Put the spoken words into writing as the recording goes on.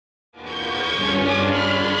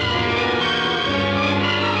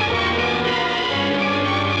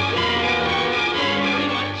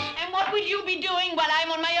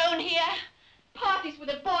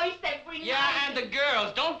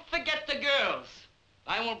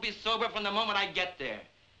I won't be sober from the moment I get there.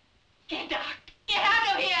 Get out! Get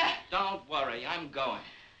out of here! Don't worry, I'm going.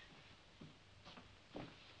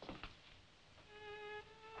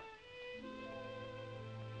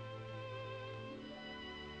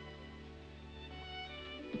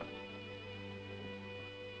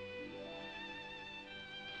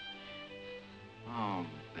 Oh,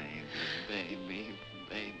 baby.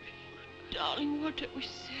 Darling, what have we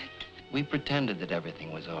said? We pretended that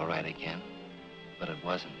everything was all right again, but it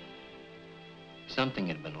wasn't. Something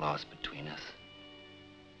had been lost between us.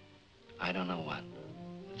 I don't know what.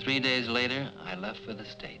 3 days later, I left for the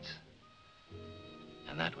States.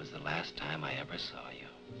 And that was the last time I ever saw you.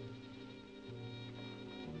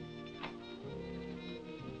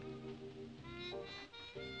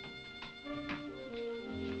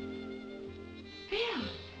 Bill!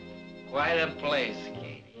 Quite a place,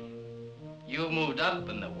 Katie. You've moved up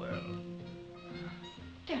in the world.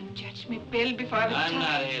 Don't judge me, Bill, before I've I'm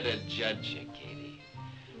not here to judge you, Katie.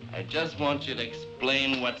 I just want you to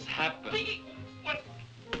explain what's happened. What?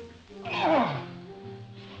 Oh.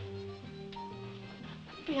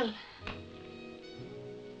 Bill.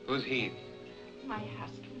 Who's he? My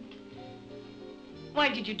husband. Why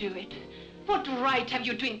did you do it? What right have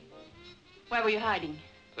you to... Where were you hiding?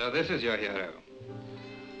 So this is your hero.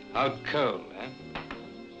 Out cold, eh?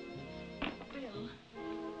 Bill.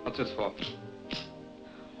 What's this for?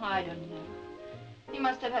 Oh, I don't know. He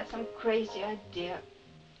must have had some crazy idea.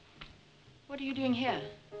 What are you doing here?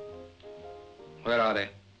 Where are they?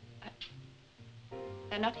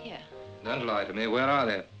 They're not here. Don't lie to me. Where are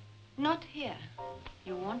they? Not here.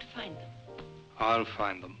 You won't find them. I'll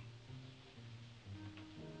find them.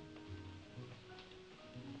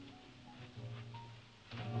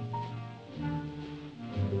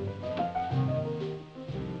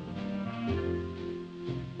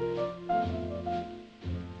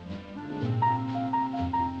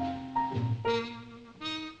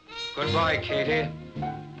 Goodbye, Katie.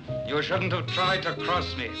 You shouldn't have tried to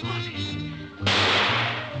cross me.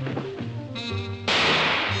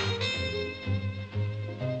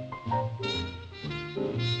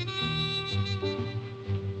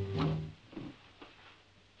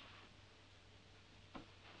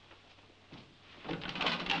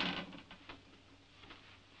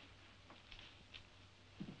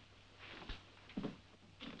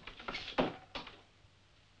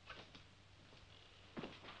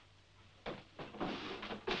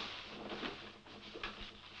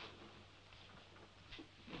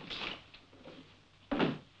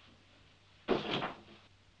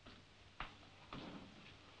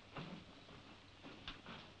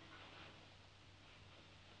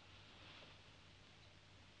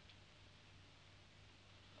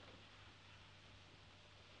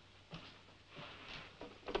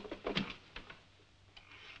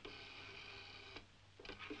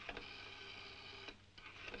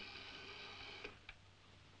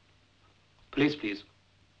 Police, please.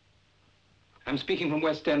 I'm speaking from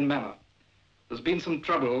West End Manor. There's been some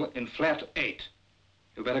trouble in flat 8.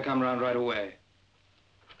 You better come round right away.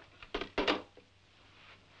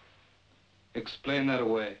 Explain that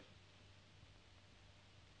away.